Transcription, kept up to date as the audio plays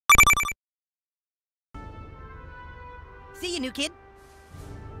See you, new kid.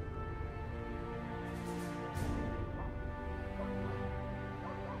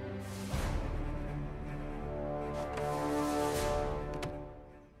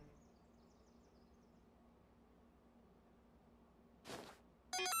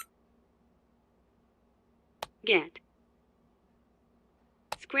 Get.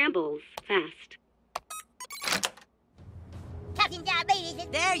 Scrambles fast. Captain Diabetes.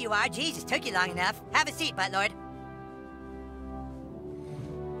 There you are. Jesus, took you long enough. Have a seat, Buttlord.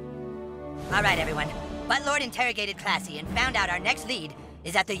 All right, everyone. Buttlord interrogated Classy and found out our next lead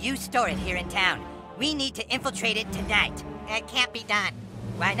is at the U-STOR-IT here in town. We need to infiltrate it tonight. It can't be done.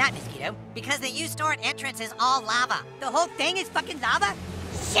 Why not, Mosquito? Because the U-STOR-IT entrance is all lava. The whole thing is fucking lava?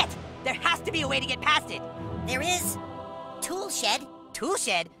 Shit! There has to be a way to get past it. There is. Tool Shed. Tool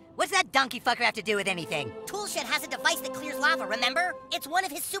Shed? What's that donkey fucker have to do with anything? Tool Shed has a device that clears lava, remember? It's one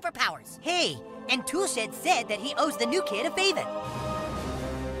of his superpowers. Hey, and Tool Shed said that he owes the new kid a favor.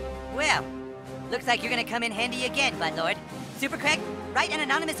 Well, looks like you're gonna come in handy again, Buttlord. Super Craig, write an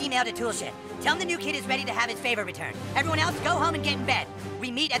anonymous email to Tool Shed. Tell him the new kid is ready to have his favor returned. Everyone else, go home and get in bed.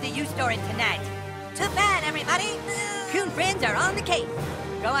 We meet at the U-STOR-IT tonight. To bed, everybody! Coon friends are on the case.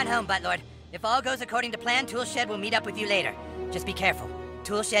 Go on home, Buttlord. If all goes according to plan, Tool Shed will meet up with you later. Just be careful.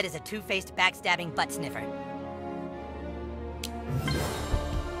 Tool Shed is a two-faced, backstabbing butt sniffer.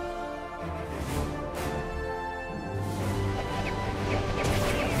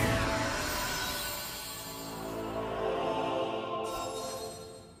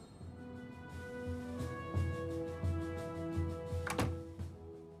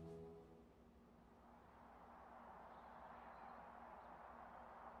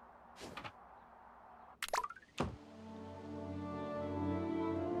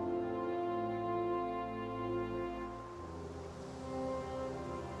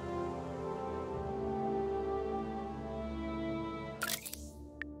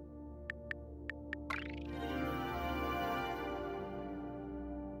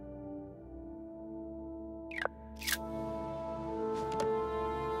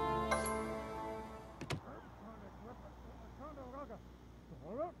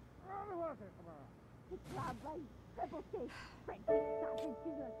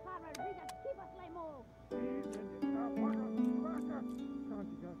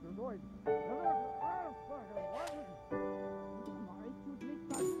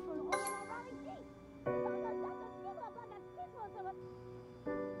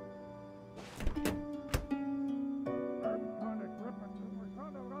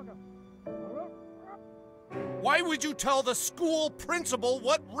 Why would you tell the school principal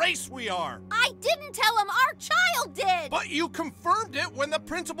what race we are? I didn't tell him, our child did! But you confirmed it when the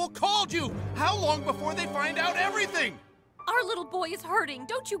principal called you! How long before they find out everything? Our little boy is hurting,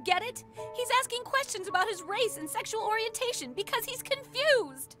 don't you get it? He's asking questions about his race and sexual orientation because he's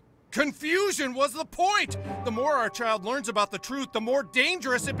confused. Confusion was the point! The more our child learns about the truth, the more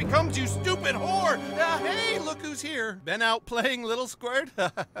dangerous it becomes, you stupid whore! Hey, look who's here. Been out playing, little squirt?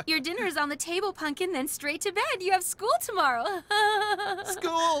 Your dinner is on the table, Pumpkin, then straight to bed. You have school tomorrow.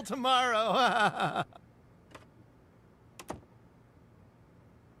 School tomorrow!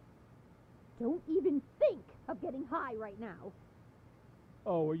 Don't even think of getting high right now.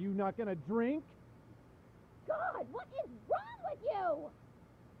 Oh, are you not gonna drink? God, what is wrong with you?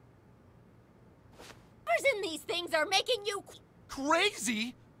 In these things are making you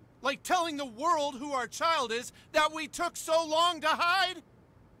Crazy? Like telling the world who our child is that we took so long to hide?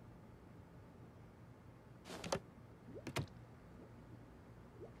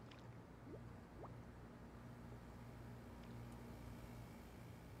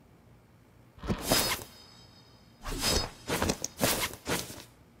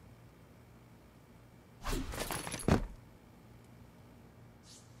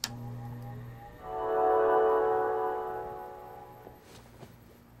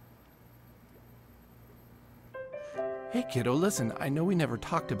 Hey kiddo, listen, I know we never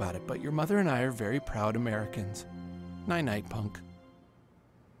talked about it, but your mother and I are very proud Americans. Night-night, punk.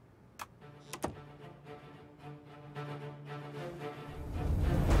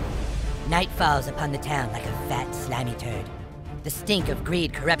 Night falls upon the town like a fat, slimy turd. The stink of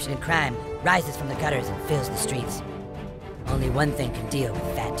greed, corruption, and crime rises from the gutters and fills the streets. Only one thing can deal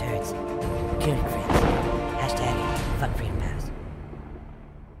with fat turds. Coon and friends. Hashtag Fuck Freedom Mouse.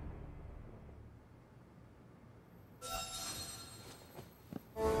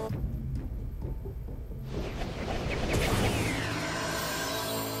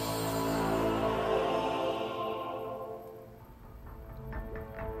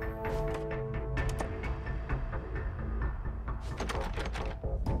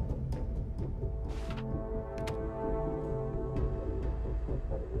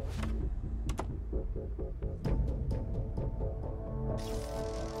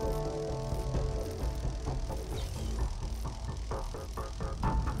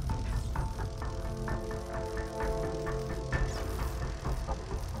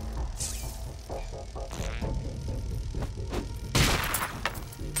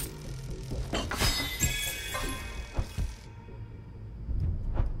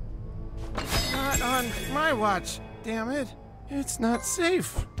 Not on my watch, damn it. It's not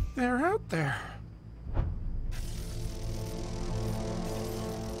safe. They're out there.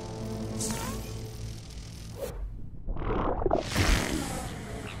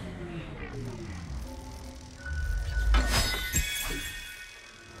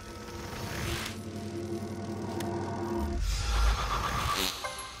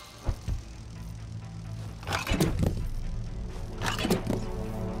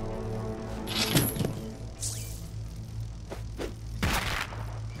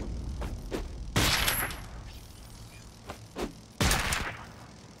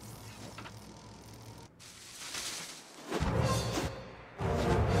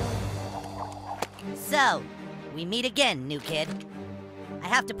 So, we meet again, new kid. I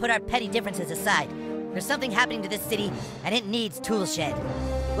have to put our petty differences aside. There's something happening to this city, and it needs Toolshed.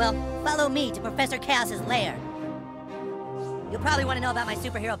 Well, follow me to Professor Chaos's lair. You'll probably want to know about my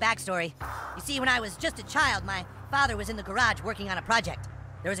superhero backstory. You see, when I was just a child, my father was in the garage working on a project.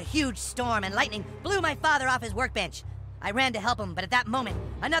 There was a huge storm, and lightning blew my father off his workbench. I ran to help him, but at that moment,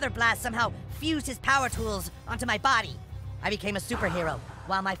 another blast somehow fused his power tools onto my body. I became a superhero,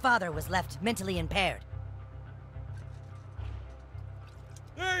 while my father was left mentally impaired.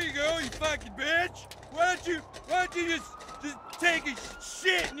 There you go, you fucking bitch! Why don't you just take a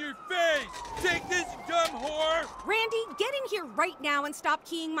shit in your face? Take this, you dumb whore! Randy, get in here right now and stop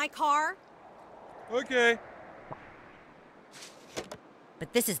keying my car. Okay.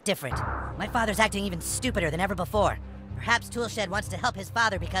 But this is different. My father's acting even stupider than ever before. Perhaps Toolshed wants to help his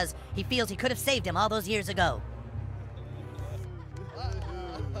father because he feels he could have saved him all those years ago.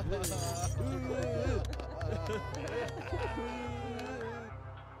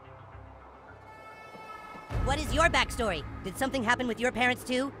 What is your backstory? Did something happen with your parents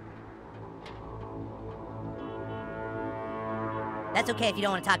too? That's okay if you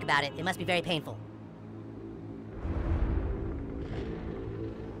don't want to talk about it. It must be very painful.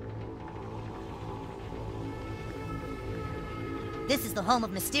 This is the home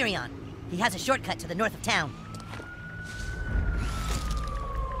of Mysterion. He has a shortcut to the north of town.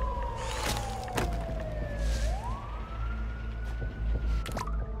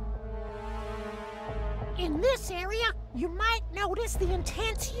 In this area, you might notice the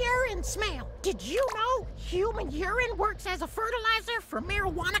intense urine smell. Did you know human urine works as a fertilizer for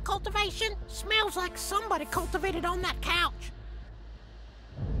marijuana cultivation? Smells like somebody cultivated on that couch.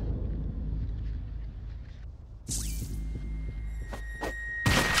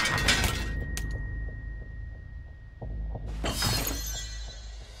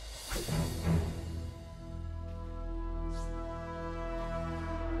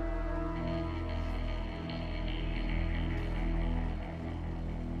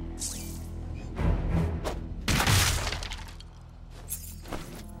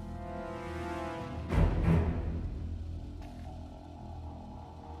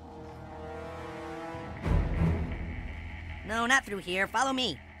 No, not through here. Follow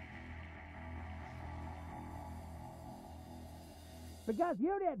me. Because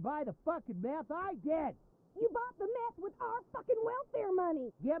you didn't buy the fucking meth, I did. You bought the meth with our fucking welfare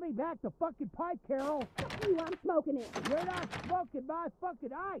money. Give me back the fucking pipe, Carol. Fuck you, I'm smoking it. You're not smoking my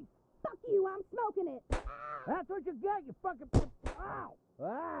fucking ice. Fuck you, I'm smoking it. That's what you get, you fucking... Ow!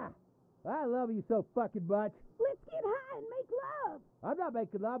 Ah! I love you so fucking much. Let's get high and make love. I'm not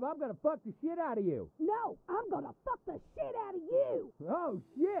making love. I'm gonna fuck the shit out of you. No, I'm gonna fuck the shit out of you. Oh,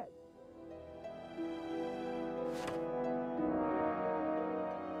 shit.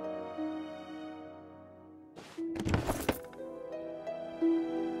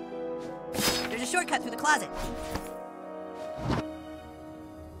 There's a shortcut through the closet.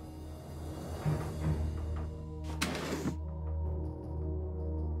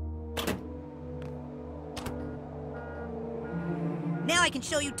 Now I can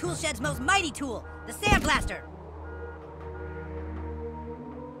show you Toolshed's most mighty tool, the Sand Blaster.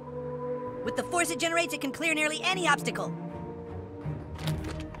 With the force it generates, it can clear nearly any obstacle.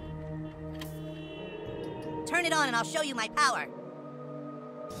 Turn it on and I'll show you my power.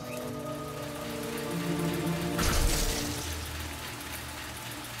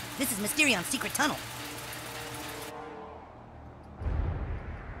 This is Mysterion's secret tunnel.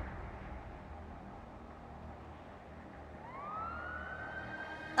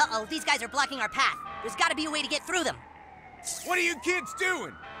 Uh-oh, these guys are blocking our path. There's gotta be a way to get through them. What are you kids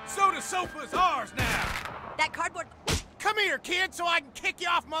doing? Soda Sofa's ours now! That cardboard... Come here, kid, so I can kick you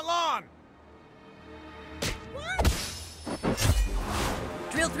off my lawn!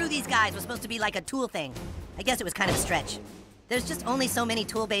 Drill through these guys was supposed to be like a tool thing. I guess it was kind of a stretch. There's just only so many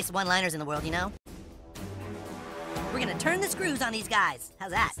tool-based one-liners in the world, you know? We're gonna turn the screws on these guys.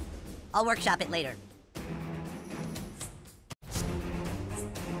 How's that? I'll workshop it later.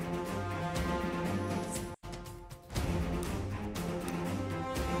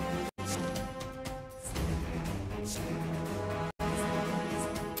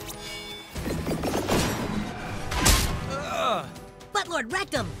 Buttlord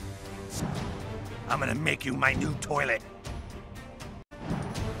wrecked him! I'm gonna make you my new toilet.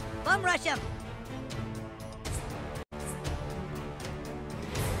 Bum rush him!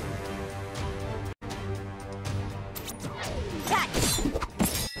 Catch!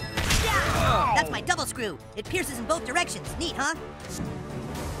 Yeah! That's my double screw. It pierces in both directions. Neat, huh?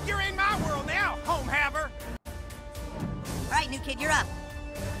 You're in my world now, home haver. All right, new kid, you're up.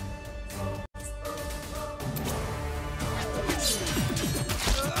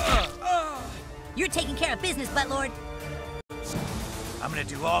 You're taking care of business, Buttlord. I'm gonna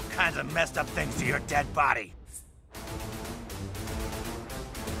do all kinds of messed up things to your dead body.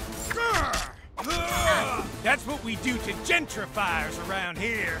 That's what we do to gentrifiers around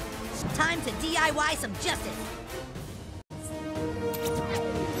here. Time to DIY some justice.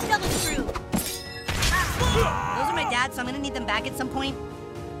 Double screw. Those are my dad's, so I'm gonna need them back at some point.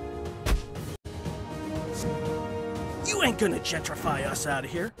 You ain't gonna gentrify us out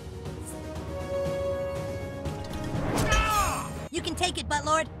of here. You can take it,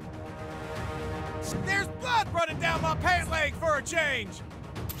 Buttlord. There's blood running down my pant leg for a change.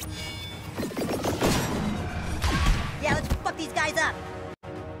 Yeah, let's fuck these guys up.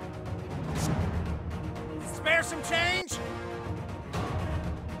 Spare some change?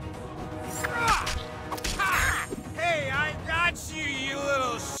 Hey, I got you, you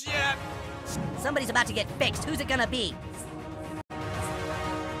little shit. Somebody's about to get fixed. Who's it gonna be?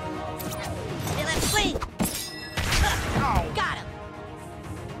 Hey, let's swing! Oh. Got him!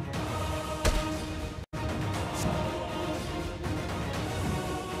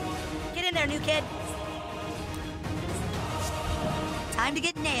 Get in there, new kid. Time to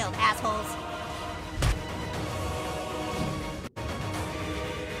get nailed, assholes.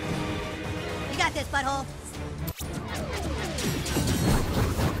 You got this, butthole.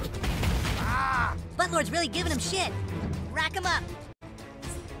 Buttlord's really giving him shit. Rack him up.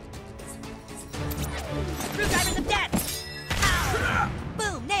 Screwdrivers of death! Ow!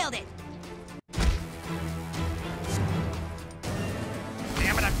 Boom, nailed it!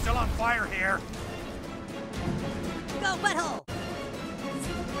 Damn it, I'm still on fire here. Go, butthole!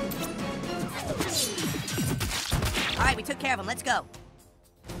 All right, we took care of him. Let's go.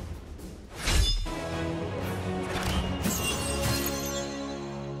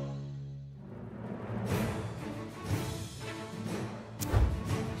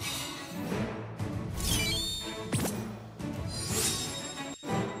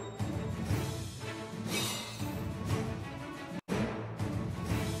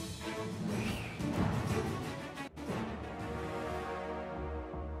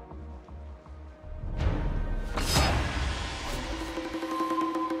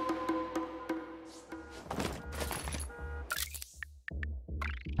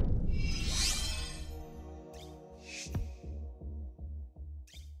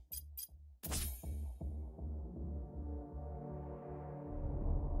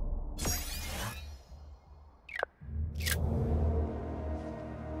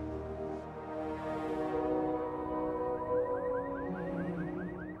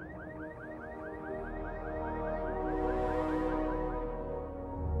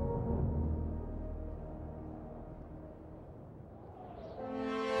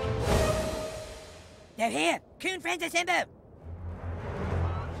 They're here! Coon friends assemble!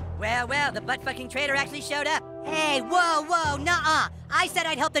 Well, well, the butt-fucking traitor actually showed up. Hey, whoa, whoa, nuh-uh! I said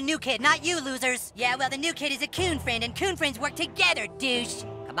I'd help the new kid, not you losers! Yeah, well, the new kid is a coon friend, and coon friends work together, douche!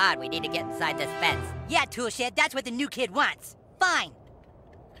 Come on, we need to get inside this fence. Yeah, Toolshed, that's what the new kid wants. Fine!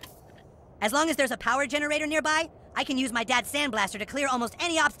 As long as there's a power generator nearby, I can use my dad's sandblaster to clear almost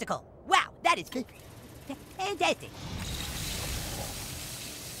any obstacle. Wow, that is fantastic.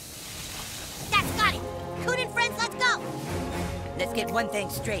 That's got it! Coon and friends, let's go! Let's get one thing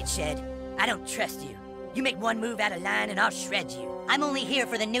straight, Shed. I don't trust you. You make one move out of line and I'll shred you. I'm only here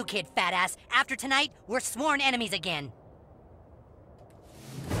for the new kid, fat ass. After tonight, we're sworn enemies again.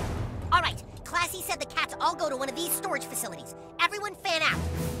 All right, Classy said the cats all go to one of these storage facilities. Everyone fan out.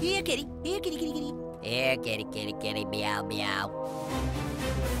 Here, kitty. Here, kitty, kitty, kitty. Here, kitty, kitty, kitty. Meow, meow.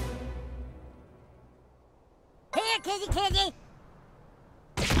 Here, kitty, kitty.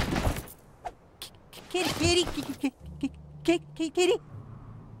 Kitty, kitty, kitty, kitty.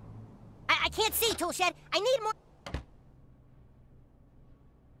 I can't see, Toolshed. I need more...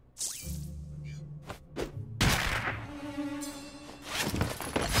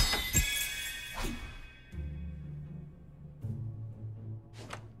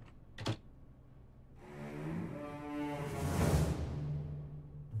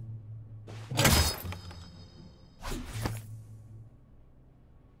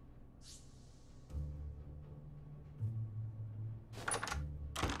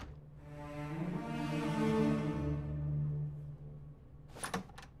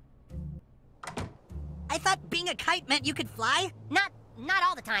 thought being a kite meant you could fly? Not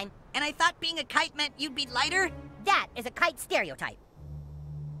all the time. And I thought being a kite meant you'd be lighter? That is a kite stereotype.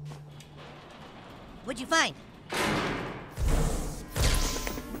 What'd you find? The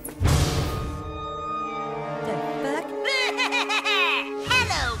fuck?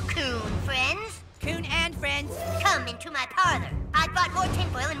 Hello, Coon friends. Coon and friends. Come into my parlor. I've bought more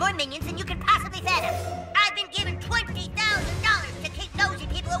tinfoil and more minions than you could possibly fathom. I've been given $20,000 to keep nosy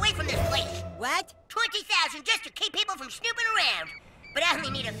people away from this place. What? 20,000 just to keep people from snooping around. But I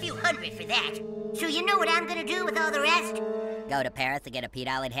only need a few hundred for that. So you know what I'm gonna do with all the rest? Go to Paris to get a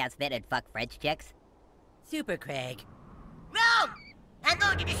pedal enhanced fit and fuck French chicks? Super Craig. Wrong! I'm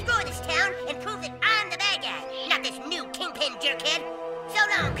going to destroy this town and prove that I'm the bad guy, not this new kingpin jerkhead. So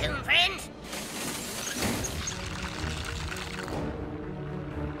long, Coon friends.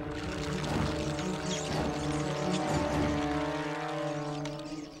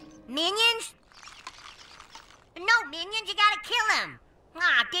 Minions? No minions, you gotta kill them.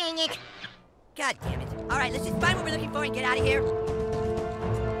 Aw, dang it. God damn it. All right, let's just find what we're looking for and get out of here.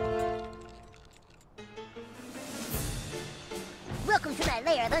 Welcome to my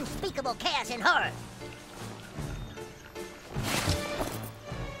lair of unspeakable chaos and horror.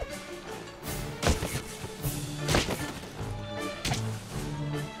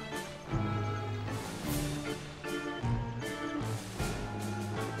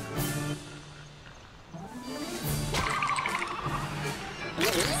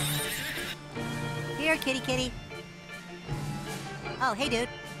 Here, kitty kitty. Oh, hey, dude.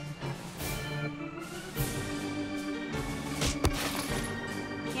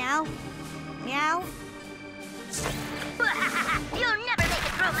 Meow? Meow? You'll never make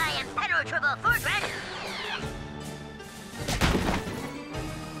it through my impenetrable fortress!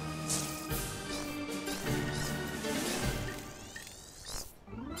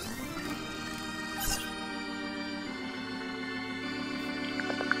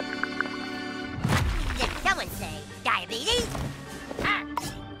 Did someone say diabetes?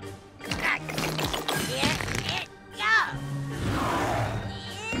 Here it goes!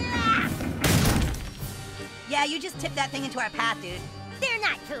 Yeah, you just tipped that thing into our path, dude. They're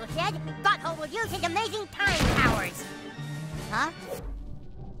not toolshed. Butthole will use his amazing time powers. Huh?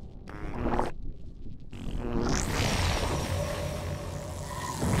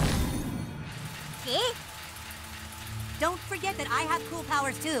 See? Don't forget that I have cool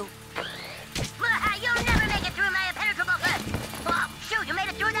powers, too. You'll never make it through my impenetrable fence. Oh, shoot, you made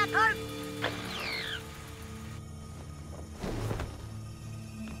it through that part?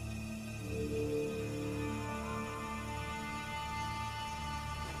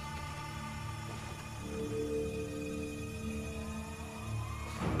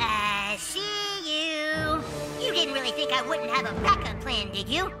 I see you. You didn't really think I wouldn't have a backup plan, did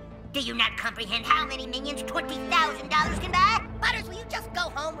you? Do you not comprehend how many minions $20,000 can buy? Butters, will you just go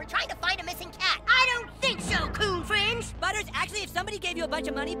home? We're trying to find a missing cat. I don't think so, Coon friends. Butters, actually, if somebody gave you a bunch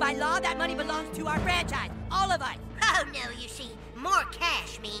of money, by law, that money belongs to our franchise. All of us. Oh, no, you see, more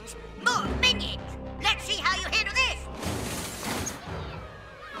cash means more minions. Let's see how you handle this.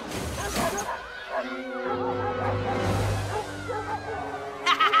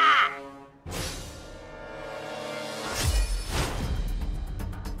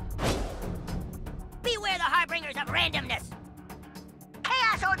 Beware the harbingers of randomness.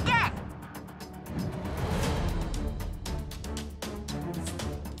 Chaos or death.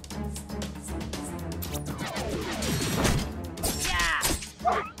 Yeah.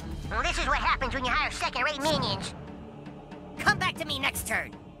 Well, this is what happens when you hire second-rate minions. Come back to me next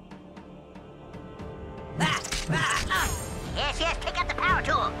turn. Yes, pick up the power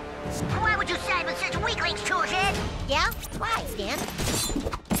tool. Why would you side with such weaklings, Toolshed? Yeah? Why, Stan?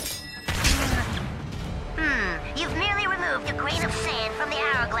 You've merely removed a grain of sand from the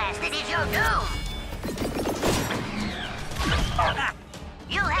hourglass that is your doom.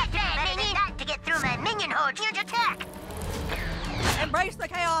 You'll have to be minion not to get through my minion horde's huge attack. Embrace the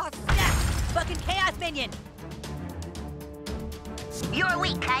chaos. Yeah, fucking chaos minion. You're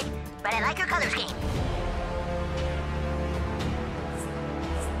weak, Kite, but I like your color scheme.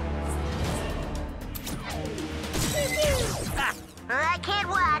 I can't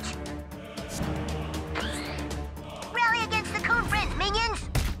watch. Rally against the Coon Friends, minions!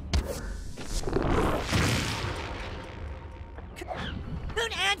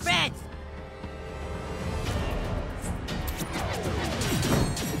 Coon and friends!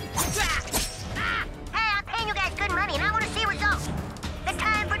 Hey, I'm paying you guys good money and I want to see results. The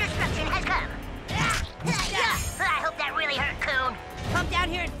time for destruction has come. I hope that really hurt, Coon. Come down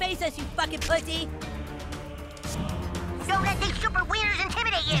here and face us, you fucking pussy! Don't let these super wieners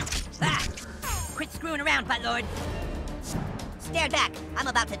intimidate you. quit screwing around, Butt Lord. Stand back. I'm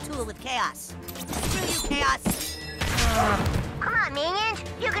about to tool with Chaos. Screw you, Chaos. Come on, minions.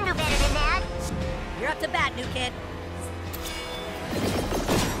 You can do better than that. You're up to bat, new kid.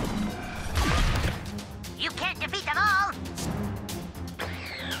 You can't defeat them all.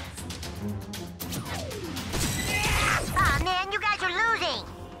 Aw, man, you guys are losing.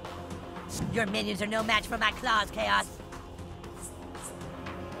 Your minions are no match for my claws, Chaos.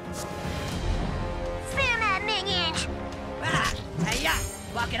 Spare my minions. Ah, hi-ya!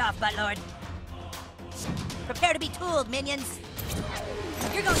 Walk it off, Butt Lord. Prepare to be tooled, minions.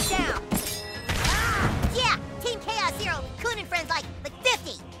 You're going down. Yeah, Team Chaos Zero, Coon and friends like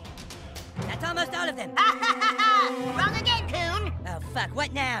 50. That's almost all of them. Wrong again, Coon. Oh, fuck.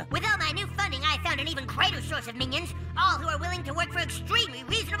 What now? With all my new funding, I found an even greater source of minions, all who are willing to work for extremely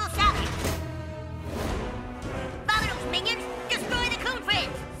reasonable salaries. Follow those minions. Destroy the Coon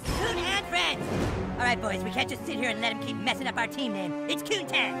friends. Coon and friends. All right, boys. We can't just sit here and let him keep messing up our team name. It's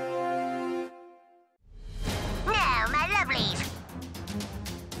Coontown. Now, my lovelies.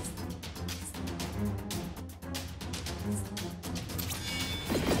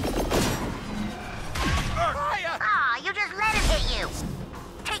 Aw, you just let him hit you.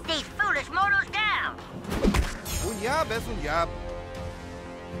 Take these foolish mortals down. Un jab es un jab.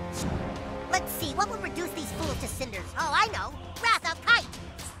 Let's see, what would reduce these fools to cinders? Oh, I know. Wrath of Kite.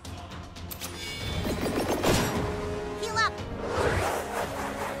 Heal up.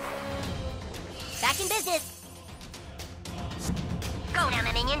 Back in business. Go now,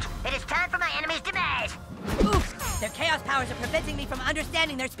 my minions. It is time for my enemy's demise. Oof! Their chaos powers are preventing me from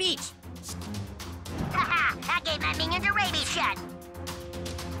understanding their speech. Haha, I gave my minions a rabies shot.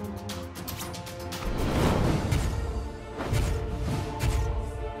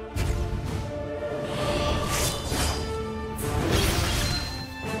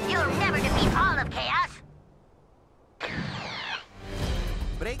 You'll never defeat all of Chaos.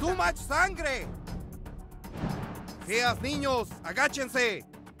 Too much sangre. Chaos niños, agáchense.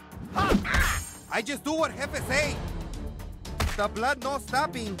 I just do what Jefe say. The blood no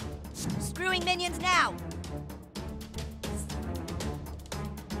stopping. Screwing minions now.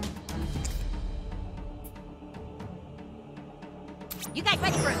 You guys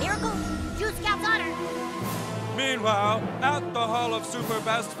ready for a miracle? Juice Scout's honor. Meanwhile, at the Hall of Super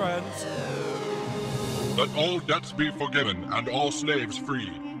Best Friends. Let all debts be forgiven and all slaves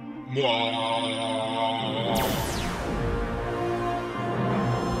free. Mwah.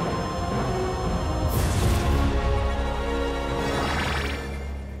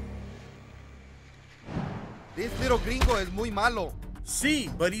 This little gringo es muy malo. Sí,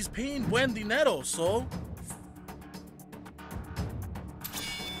 but he's paying buen dinero, so...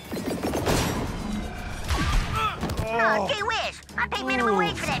 Oh, gee whiz! I paid minimum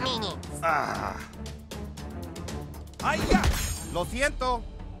wage for that minion. ¡Ay, ya! Lo siento.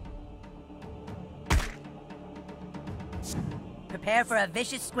 Prepare for a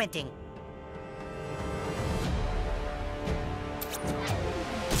vicious squinting.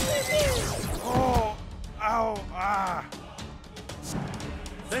 Oh, au, ah.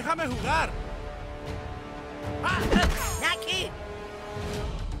 Déjame jugar. Not key.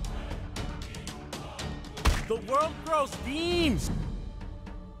 The world grows steam.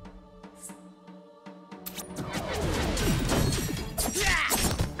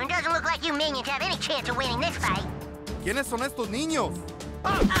 It doesn't look like you minions have any chance of winning this fight. ¿Quiénes son estos niños?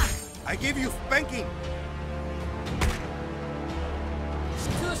 I give you spanking.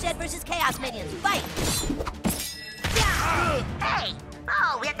 Toolshed versus Chaos minions. Fight! Hey!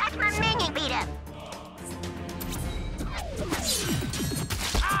 Oh, that's my minion beater.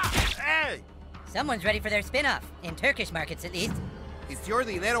 Hey! Someone's ready for their spin-off. In Turkish markets, at least. It's your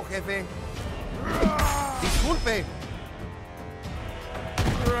dinero, jefe. Disculpe.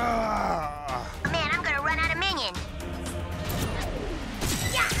 Man, I'm gonna run out of minions.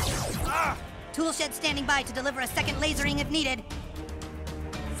 Toolshed standing by to deliver a second lasering if needed.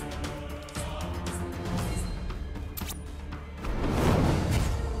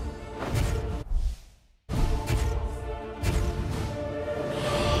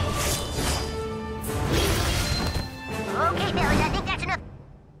 Okay, fellas, I think that's enough.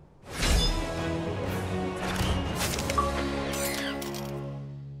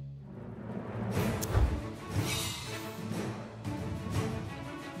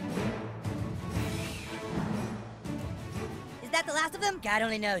 Is that the last of them? God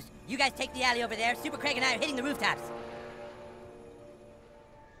only knows. You guys take the alley over there. Super Craig and I are hitting the rooftops.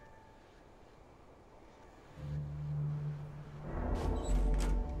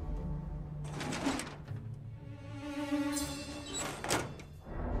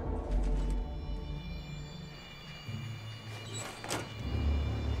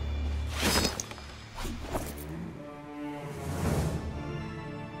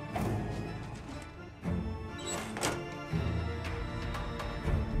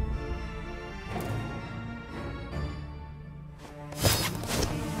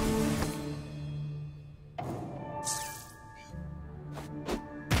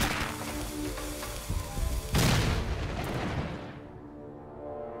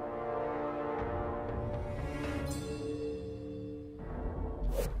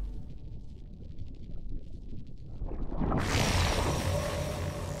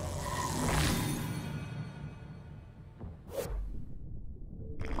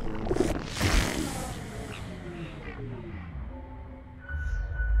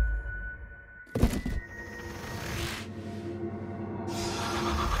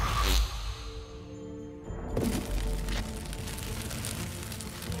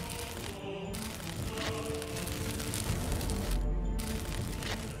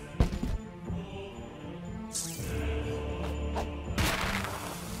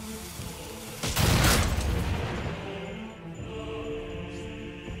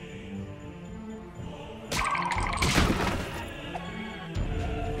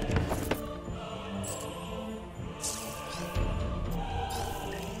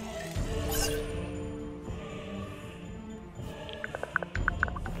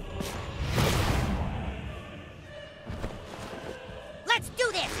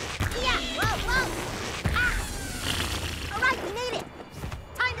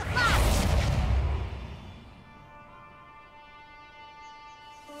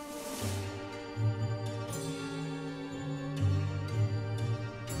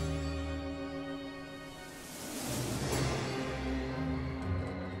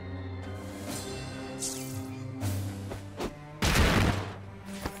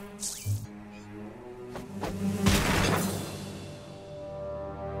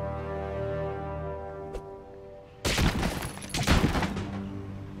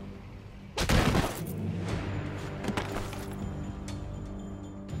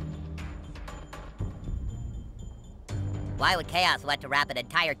 Why would Chaos want to wrap an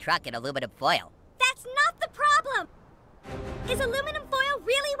entire truck in aluminum foil? That's not the problem! Is aluminum foil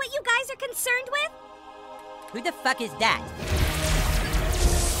really what you guys are concerned with? Who the fuck is that?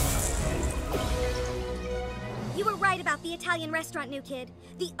 You were right about the Italian restaurant, new kid.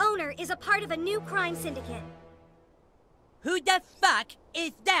 The owner is a part of a new crime syndicate. Who the fuck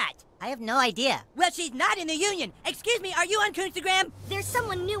is that? I have no idea. Well, she's not in the union. Excuse me, are you on Coonstagram? There's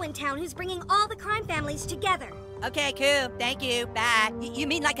someone new in town who's bringing all the crime families together. Okay, cool. Thank you. Bye. You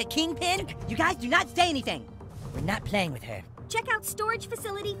mean like a kingpin? You guys do not say anything. We're not playing with her. Check out storage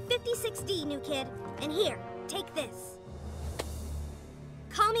facility 56D, new kid. And here, take this.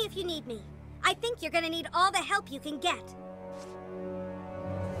 Call me if you need me. I think you're gonna need all the help you can get.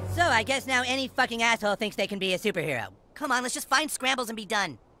 So I guess now any fucking asshole thinks they can be a superhero. Come on, let's just find Scrambles and be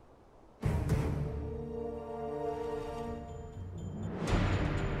done.